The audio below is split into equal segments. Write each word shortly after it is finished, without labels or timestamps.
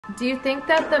Do you think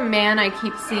that the man I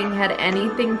keep seeing had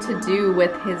anything to do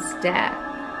with his death?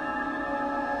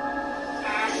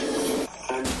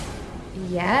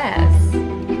 Yes.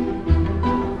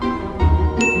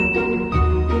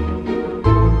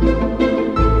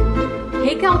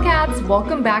 Hey Kel Kats,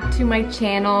 welcome back to my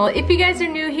channel. If you guys are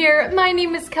new here, my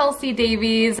name is Kelsi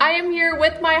Davies. I am here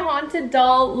with my haunted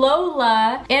doll,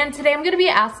 Lola, and today I'm gonna be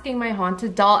asking my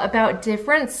haunted doll about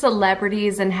different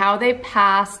celebrities and how they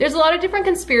passed. There's a lot of different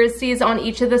conspiracies on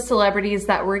each of the celebrities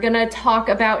that we're gonna talk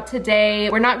about today.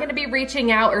 We're not gonna be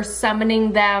reaching out or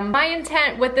summoning them. My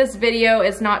intent with this video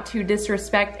is not to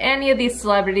disrespect any of these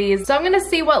celebrities, so I'm gonna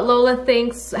see what Lola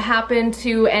thinks happened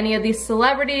to any of these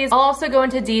celebrities. I'll also go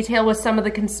into detail with some of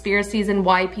the conspiracies and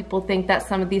why people think that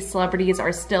some of these celebrities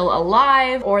are still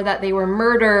alive or that they were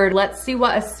murdered. Let's see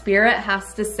what a spirit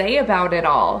has to say about it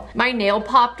all. My nail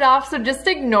popped off, so just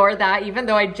ignore that even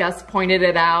though I just pointed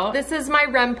it out. This is my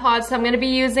REM pod, so I'm gonna be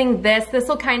using this. This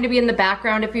will kind of be in the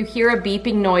background. If you hear a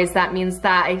beeping noise, that means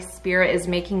that a spirit is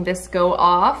making this go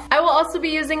off. I will also be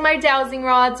using my dowsing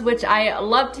rods, which I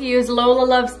love to use. Lola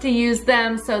loves to use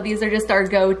them, so these are just our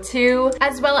go-to,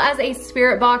 as well as a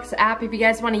spirit box app if you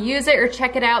guys want to use it or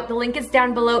check it out. The link is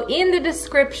down below in the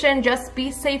description. Just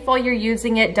be safe while you're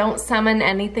using it. Don't summon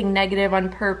anything negative on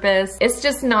purpose. It's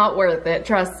just not worth it,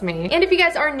 trust me. And if you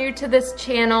guys are new to this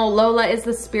channel, Lola is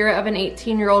the spirit of an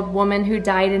 18-year-old woman who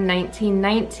died in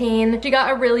 1919. She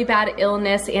got a really bad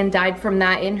illness and died from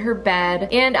that in her bed.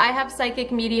 And I have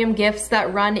psychic medium gifts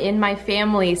that run in my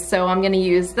family, so I'm gonna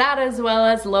use that as well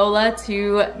as Lola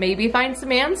to maybe find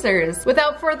some answers.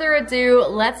 Without further ado,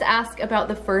 let's ask about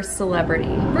the first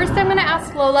celebrity. First, I'm gonna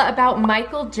ask Lola about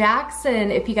Michael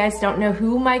Jackson. If you guys don't know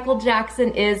who Michael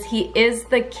Jackson is, he is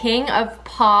the king of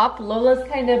pop. Lola's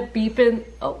kind of beeping.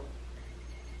 Oh.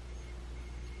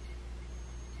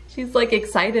 She's like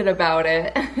excited about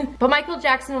it. But Michael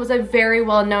Jackson was a very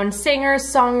well-known singer,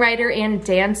 songwriter, and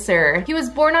dancer. He was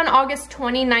born on August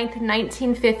 29th,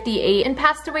 1958 and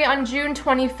passed away on June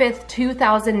 25th,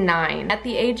 2009 at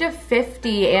the age of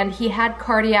 50, and he had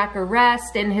cardiac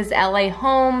arrest in his LA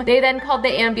home. They then called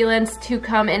the ambulance to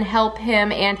come and help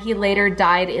him, and he later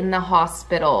died in the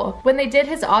hospital. When they did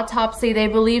his autopsy, they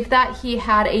believed that he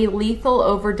had a lethal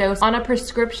overdose on a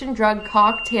prescription drug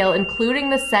cocktail, including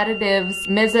the sedatives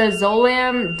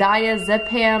midazolam,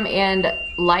 diazepam, and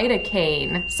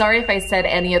lidocaine. Sorry if I said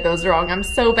any of those wrong. I'm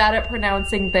so bad at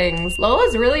pronouncing things.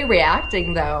 Lola's really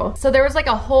reacting though. So there was like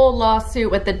a whole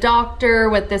lawsuit with the doctor,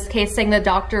 with this case saying the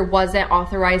doctor wasn't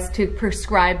authorized to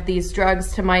prescribe these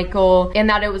drugs to Michael, and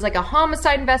that it was like a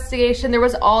homicide investigation. There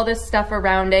was all this stuff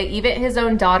around it. Even his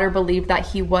own daughter believed that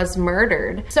he was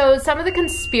murdered. So some of the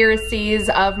conspiracies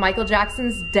of Michael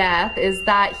Jackson's death is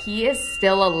that he is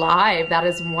still alive. That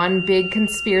is one big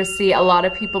conspiracy. A lot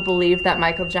of people believe that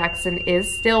Michael Jackson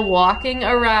is still walking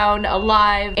around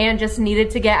alive and just needed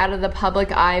to get out of the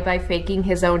public eye by faking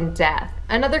his own death.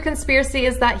 Another conspiracy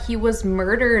is that he was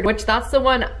murdered, which that's the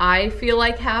one I feel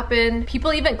like happened.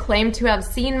 People even claim to have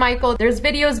seen Michael. There's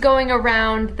videos going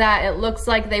around that it looks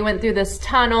like they went through this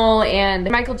tunnel and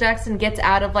Michael Jackson gets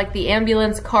out of like the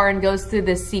ambulance car and goes through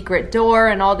this secret door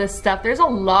and all this stuff. There's a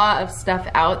lot of stuff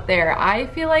out there. I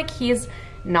feel like he's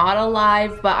not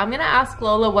alive, but I'm gonna ask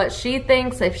Lola what she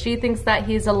thinks, if she thinks that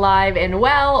he's alive and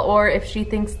well, or if she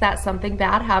thinks that something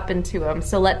bad happened to him.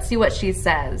 So let's see what she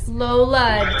says.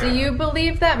 Lola, do you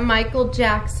believe that Michael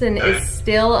Jackson is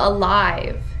still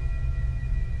alive?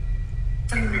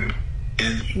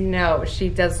 No, she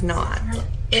does not.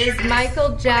 Is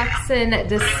Michael Jackson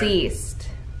deceased?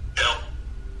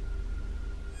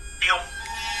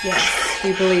 Yes,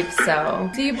 she believes so.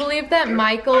 Do you believe that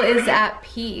Michael is at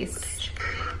peace?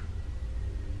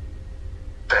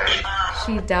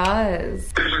 She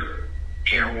does. Do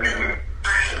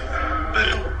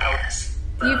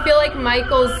you feel like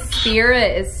Michael's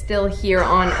spirit is still here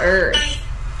on Earth?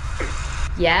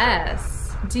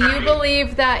 Yes. Do you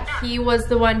believe that he was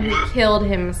the one who killed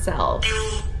himself?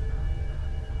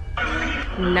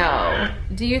 No.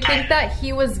 Do you think that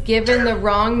he was given the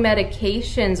wrong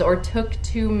medications or took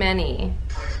too many?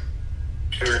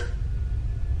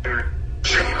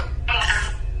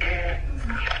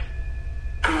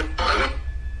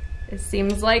 It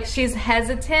seems like she's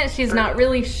hesitant. She's not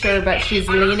really sure, but she's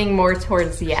leaning more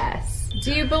towards yes.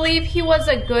 Do you believe he was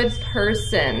a good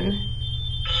person?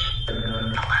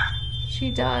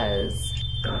 She does.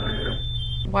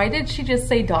 Why did she just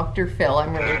say Dr. Phil?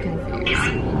 I'm really confused.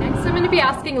 Next, I'm going to be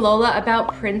asking Lola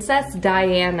about Princess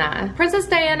Diana. Princess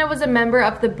Diana was a member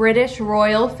of the British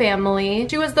royal family.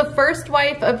 She was the first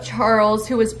wife of Charles,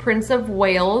 who was Prince of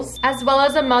Wales, as well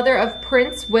as a mother of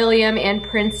Prince William and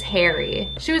Prince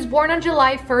Harry. She was born on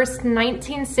July 1st,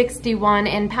 1961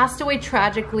 and passed away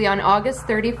tragically on August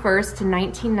 31st,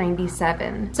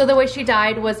 1997. So the way she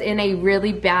died was in a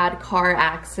really bad car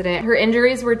accident. Her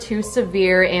injuries were too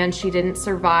severe and she didn't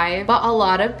survive, but a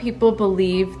lot of people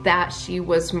believe that she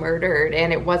was murdered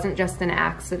and it wasn't just an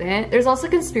accident. There's also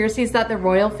conspiracies that the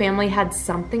royal family had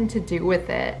something to do with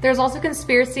it. There's also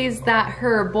conspiracies that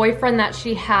her boyfriend that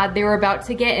she had, they were about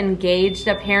to get engaged.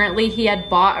 Apparently he had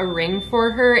bought a ring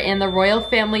for her and the royal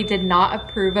family did not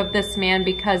approve of this man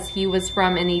because he was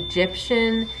from an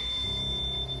Egyptian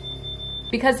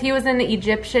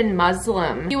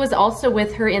Muslim. He was also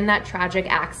with her in that tragic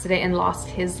accident and lost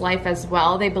his life as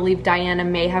well. They believe Diana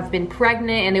may have been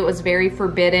pregnant and it was very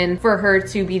forbidden for her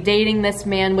to be dating this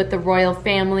man with the royal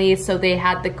family, so they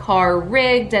had the car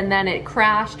rigged and then it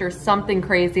crashed or something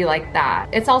crazy like that.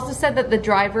 It's also said that the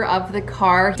driver of the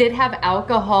car did have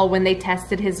alcohol when they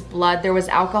tested his blood. There was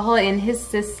alcohol in his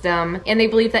system and they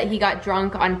believe that he got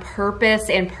drunk on purpose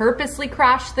and purposely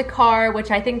crashed the car,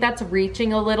 which I think that's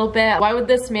reaching a little bit. Why would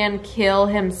this man kill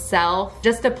himself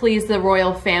just to please the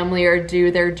royal family or do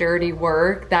their dirty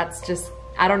work? That's just,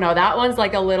 I don't know, that one's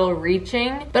like a little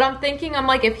reaching. But I'm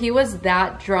like, if he was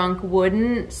that drunk,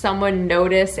 wouldn't someone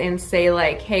notice and say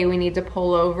like, hey, we need to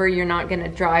pull over, you're not gonna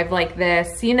drive like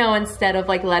this, you know, instead of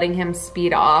like letting him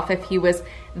speed off if he was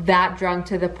that drunk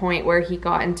to the point where he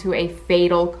got into a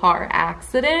fatal car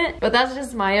accident. But that's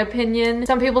just my opinion.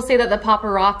 Some people say that the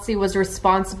paparazzi was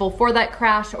responsible for that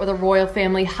crash, or the royal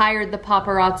family hired the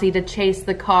paparazzi to chase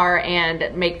the car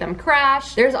and make them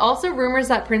crash. There's also rumors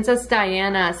that Princess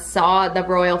Diana saw the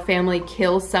royal family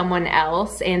kill someone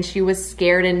else and she was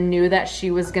scared and knew that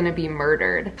she was gonna be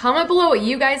murdered. Comment below what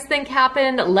you guys think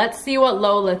happened. Let's see what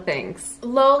Lola thinks.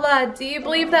 Lola, do you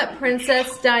believe that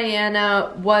Princess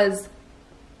Diana was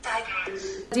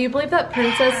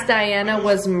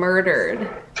murdered?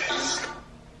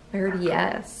 I heard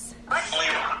yes.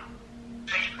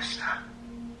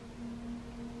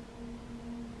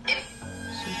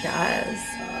 She does.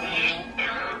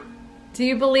 Do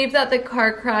you believe that the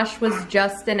car crash was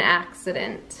just an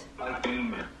accident?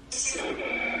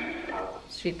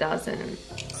 She doesn't.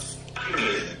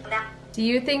 Do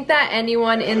you think that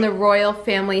anyone in the royal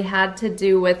family had to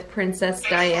do with Princess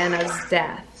Diana's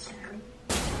death?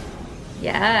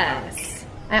 Yes.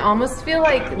 I almost feel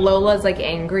like Lola's like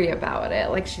angry about it.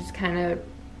 Like she's kind of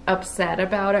upset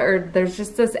about it, or there's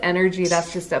just this energy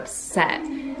that's just upset.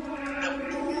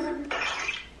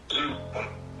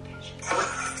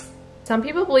 Some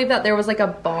people believe that there was like a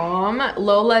bomb.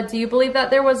 Lola, do you believe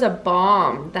that there was a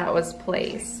bomb that was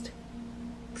placed?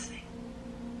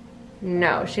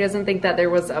 No, she doesn't think that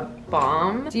there was a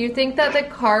bomb. Do you think that the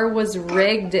car was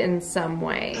rigged in some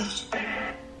way?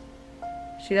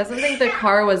 She doesn't think the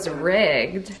car was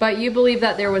rigged, but you believe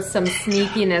that there was some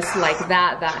sneakiness like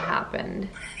that happened.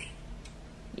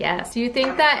 Yes. Do you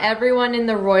think that everyone in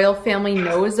the royal family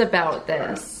knows about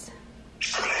this?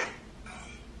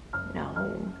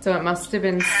 No. So it must have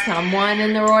been someone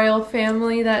in the royal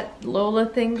family that Lola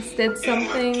thinks did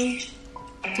something.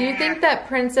 Do you think that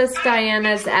Princess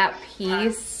Diana's at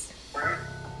peace?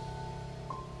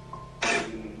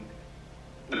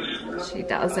 She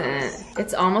doesn't.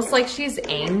 It's almost like she's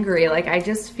angry. Like I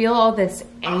just feel all this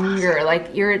anger, like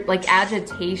you're like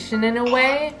agitation in a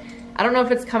way. I don't know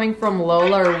if it's coming from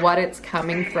Lola or what it's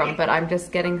coming from, but I'm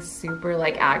just getting super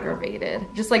like aggravated,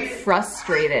 just like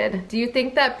frustrated. Do you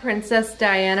think that Princess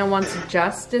Diana wants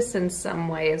justice in some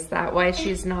way? Is that why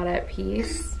she's not at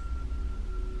peace?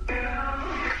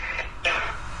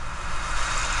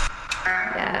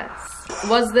 Yes.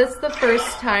 Was this the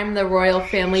first time the royal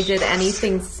family did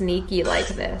anything sneaky like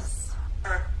this?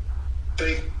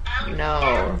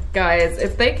 No. Guys,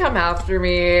 if they come after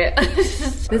me,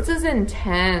 this is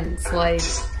intense, like,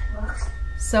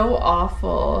 so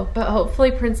awful. But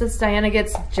hopefully Princess Diana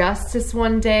gets justice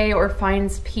one day or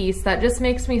finds peace. That just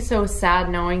makes me so sad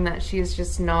knowing that she's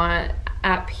just not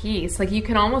at peace. Like, you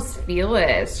can almost feel it.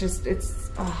 It's just,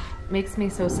 makes me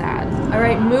so sad. All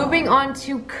right, moving on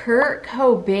to Kurt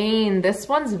Cobain. This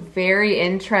one's very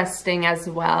interesting as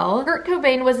well. Kurt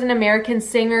Cobain was an American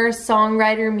singer,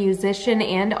 songwriter, musician,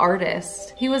 and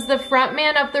artist. He was the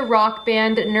frontman of the rock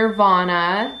band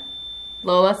Nirvana.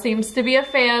 Lola seems to be a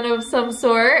fan of some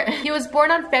sort. He was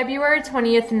born on February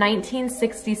 20th,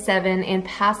 1967 and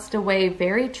passed away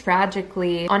very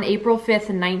tragically on April 5th,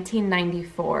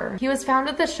 1994. He was found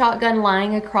with a shotgun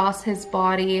lying across his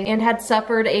body and had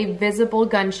suffered a visible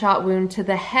gunshot wound to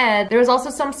the head. There was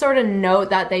also some sort of note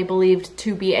that they believed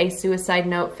to be a suicide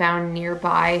note found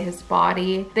nearby his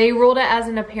body. They ruled it as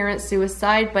an apparent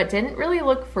suicide but didn't really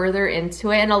look further into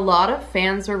it, and a lot of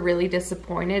fans were really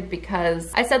disappointed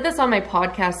because I said this on my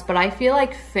podcast, but I feel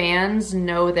like fans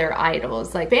know their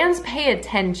idols. Like, fans pay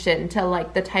attention to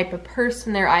like the type of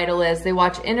person their idol is. They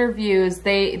watch interviews.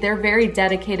 They're very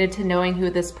dedicated to knowing who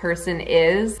this person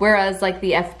is. Whereas like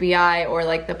the FBI or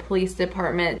like the police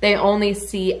department, they only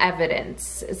see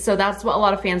evidence. So that's what a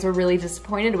lot of fans were really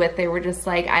disappointed with. They were just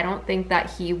like, I don't think that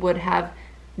he would have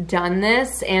done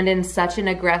this and in such an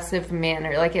aggressive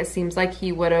manner. Like, it seems like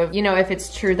he would have, you know, if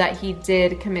it's true that he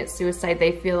did commit suicide,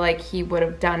 they feel like he would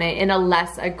have done it in a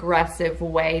less aggressive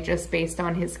way just based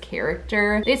on his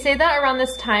character. They say that around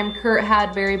this time Kurt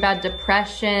had very bad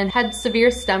depression, had severe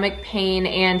stomach pain,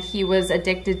 and he was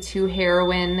addicted to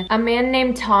heroin. A man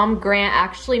named Tom Grant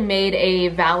actually made a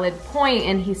valid point,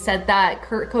 and he said that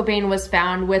Kurt Cobain was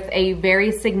found with a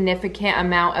very significant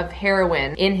amount of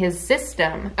heroin in his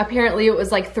system. Apparently it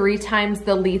was like 3 times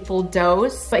the lethal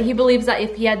dose, but he believes that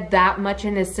if he had that much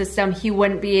in his system, he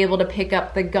wouldn't be able to pick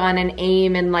up the gun and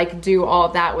aim and like do all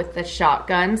that with the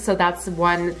shotgun. So that's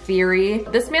one theory.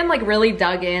 This man like really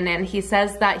dug in, and he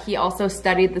says that he also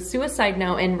studied the suicide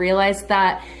note and realized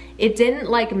that it didn't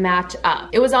like match up.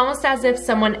 It was almost as if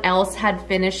someone else had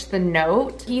finished the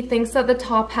note. He thinks that the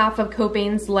top half of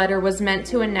Cobain's letter was meant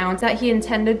to announce that he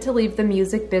intended to leave the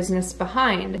music business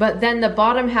behind. But then the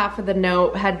bottom half of the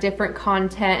note had different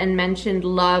content and mentioned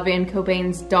love and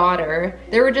Cobain's daughter.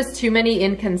 There were just too many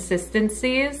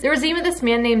inconsistencies. There was even this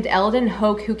man named Eldon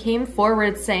Hoke who came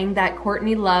forward saying that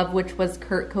Courtney Love, which was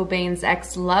Kurt Cobain's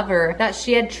ex-lover, that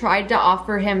she had tried to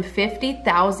offer him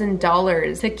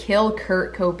 $50,000 to kill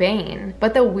Kurt Cobain.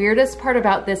 But the weirdest part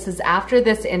about this is after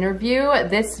this interview,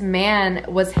 this man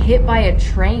was hit by a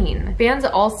train. Fans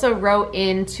also wrote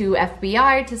into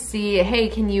FBI to see, hey,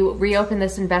 can you reopen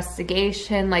this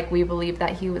investigation? Like, we believe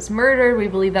that he was murdered. We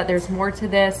believe that there's more to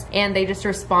this. And they just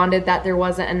responded that there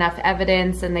wasn't enough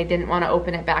evidence and they didn't want to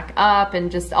open it back up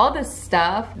and just all this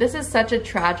stuff. This is such a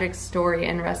tragic story,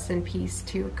 and rest in peace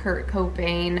to Kurt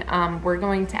Cobain. We're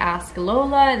going to ask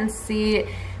Lola and see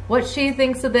what she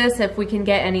thinks of this, if we can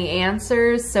get any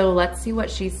answers. So let's see what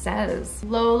she says.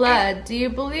 Lola, do you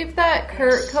believe that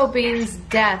Kurt Cobain's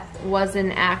death was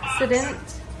an accident?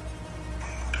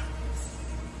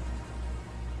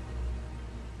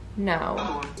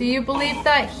 No. Do you believe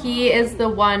that he is the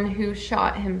one who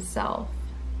shot himself?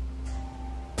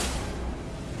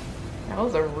 That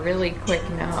was a really quick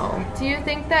no. Do you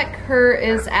think that Kurt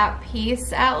is at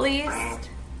peace at least?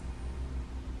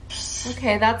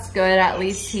 Okay, that's good. At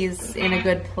least he's in a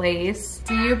good place.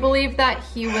 Do you believe that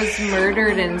he was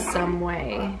murdered in some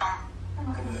way?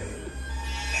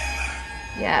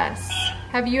 Yes.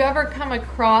 Have you ever come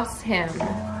across him?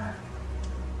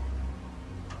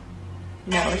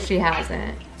 No, she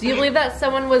hasn't. Do you believe that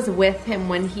someone was with him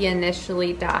when he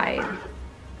initially died?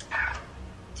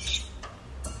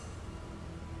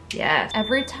 Yes.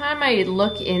 Every time I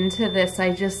look into this,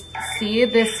 I just see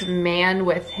this man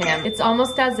with him. It's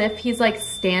almost as if he's like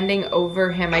standing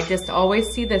over him. I just always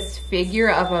see this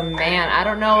figure of a man. I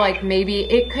don't know, like maybe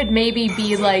it could maybe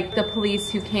be like the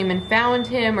police who came and found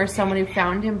him or someone who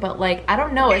found him, but like, I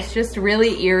don't know. It's just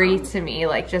really eerie to me.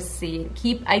 Like I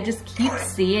just keep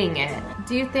seeing it.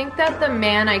 Do you think that the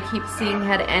man I keep seeing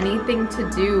had anything to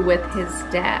do with his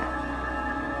death?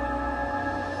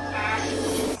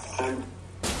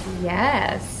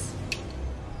 Yes.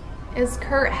 Is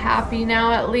Kurt happy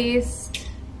now at least?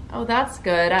 Oh, that's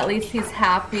good. At least he's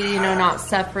happy, you know, not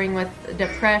suffering with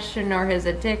depression or his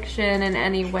addiction in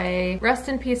any way. Rest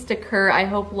in peace to Kurt. I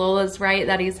hope Lola's right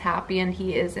that he's happy and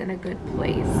he is in a good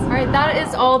place. All right, that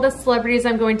is all the celebrities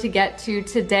I'm going to get to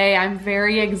today. I'm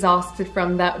very exhausted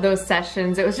from those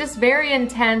sessions. It was just very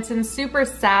intense and super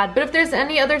sad. But if there's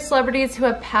any other celebrities who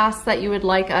have passed that you would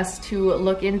like us to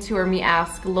look into or me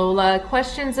ask Lola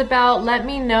questions about, let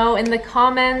me know in the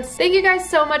comments. Thank you guys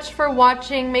so much for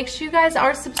watching. Make sure you guys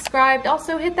are subscribed.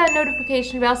 Also hit that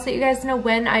notification bell so that you guys know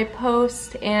when I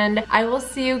post, and I will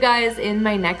see you guys in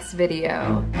my next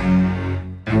video.